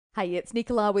Hey, it's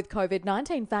Nicola with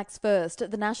COVID-19 facts first.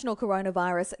 The National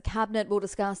Coronavirus Cabinet will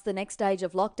discuss the next stage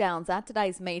of lockdowns at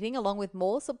today's meeting, along with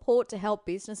more support to help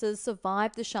businesses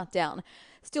survive the shutdown.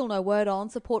 Still no word on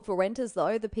support for renters,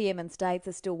 though. The PM and states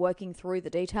are still working through the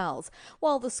details.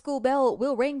 While the school bell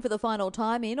will ring for the final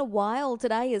time in a while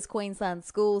today as Queensland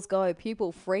schools go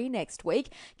pupil-free next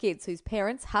week. Kids whose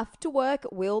parents have to work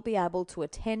will be able to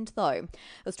attend, though.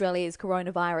 Australia's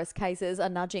coronavirus cases are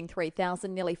nudging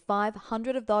 3,000, nearly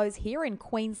 500 of those here in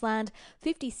Queensland,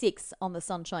 56 on the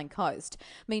Sunshine Coast.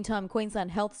 Meantime,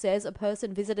 Queensland Health says a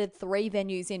person visited 3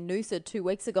 venues in Noosa 2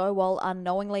 weeks ago while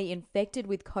unknowingly infected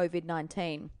with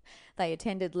COVID-19. They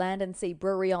attended Land and Sea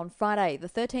Brewery on Friday, the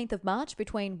 13th of March,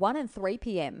 between 1 and 3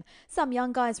 p.m. Some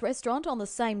Young Guys restaurant on the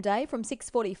same day from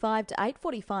 6:45 to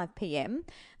 8:45 p.m.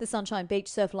 The Sunshine Beach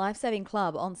Surf Lifesaving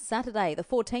Club on Saturday, the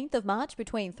 14th of March,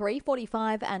 between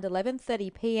 3:45 and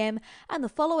 11:30 p.m. and the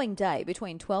following day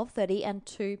between 12:30 and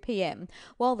 2 p.m.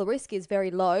 While the risk is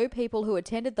very low, people who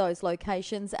attended those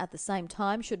locations at the same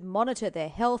time should monitor their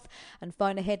health and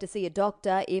phone ahead to see a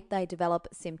doctor if they develop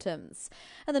symptoms.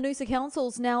 And the Noosa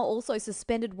Council's now also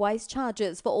suspended waste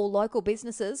charges for all local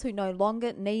businesses who no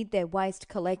longer need their waste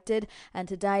collected, and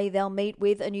today they'll meet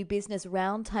with a new business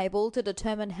roundtable to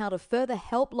determine how to further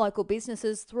help local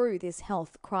businesses through this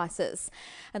health crisis.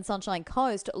 And Sunshine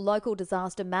Coast Local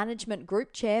Disaster Management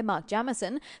Group Chair Mark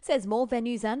Jamieson says more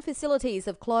venues and facilities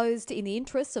have closed in the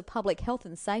interests of public health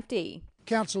and safety.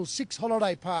 Council's 6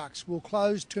 holiday parks will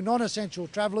close to non-essential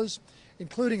travellers,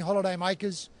 including holiday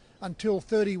makers, until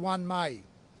 31 May.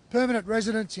 Permanent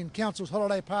residents in Council's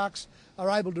holiday parks are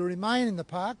able to remain in the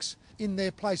parks in their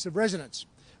place of residence,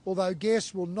 although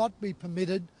guests will not be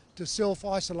permitted to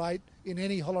self-isolate in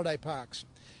any holiday parks.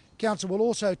 Council will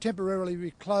also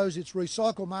temporarily close its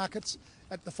recycle markets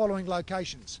at the following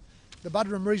locations: the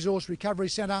Buderim Resource Recovery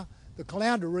Centre, the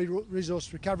Caloundra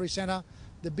Resource Recovery Centre,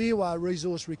 the Beerwah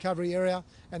Resource Recovery Area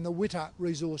and the Witter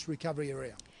Resource Recovery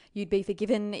Area. You'd be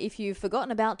forgiven if you've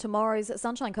forgotten about tomorrow's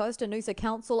Sunshine Coast and Noosa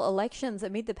Council elections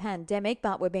amid the pandemic,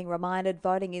 but we're being reminded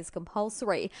voting is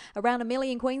compulsory. Around 1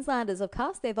 million Queenslanders have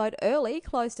cast their vote early,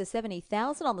 close to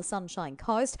 70,000 on the Sunshine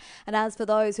Coast. And as for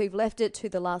those who've left it to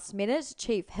the last minute,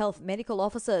 Chief Health Medical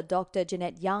Officer Dr.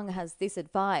 Jeanette Young has this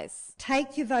advice.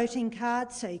 Take your voting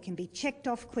card so you can be checked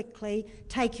off quickly.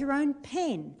 Take your own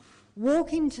pen.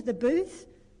 Walk into the booth,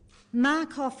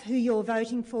 mark off who you're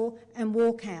voting for and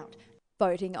walk out.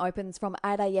 Voting opens from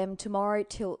 8 a.m. tomorrow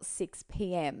till 6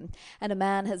 p.m. And a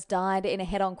man has died in a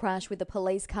head-on crash with a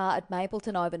police car at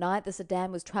Mapleton overnight. The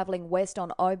sedan was travelling west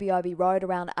on Obi Road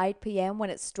around 8 p.m.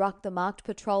 when it struck the marked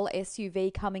patrol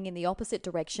SUV coming in the opposite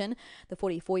direction. The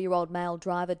 44-year-old male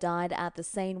driver died at the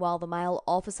scene while the male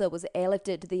officer was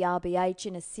airlifted to the RBH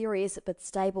in a serious but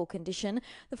stable condition.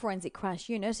 The forensic crash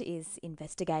unit is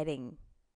investigating.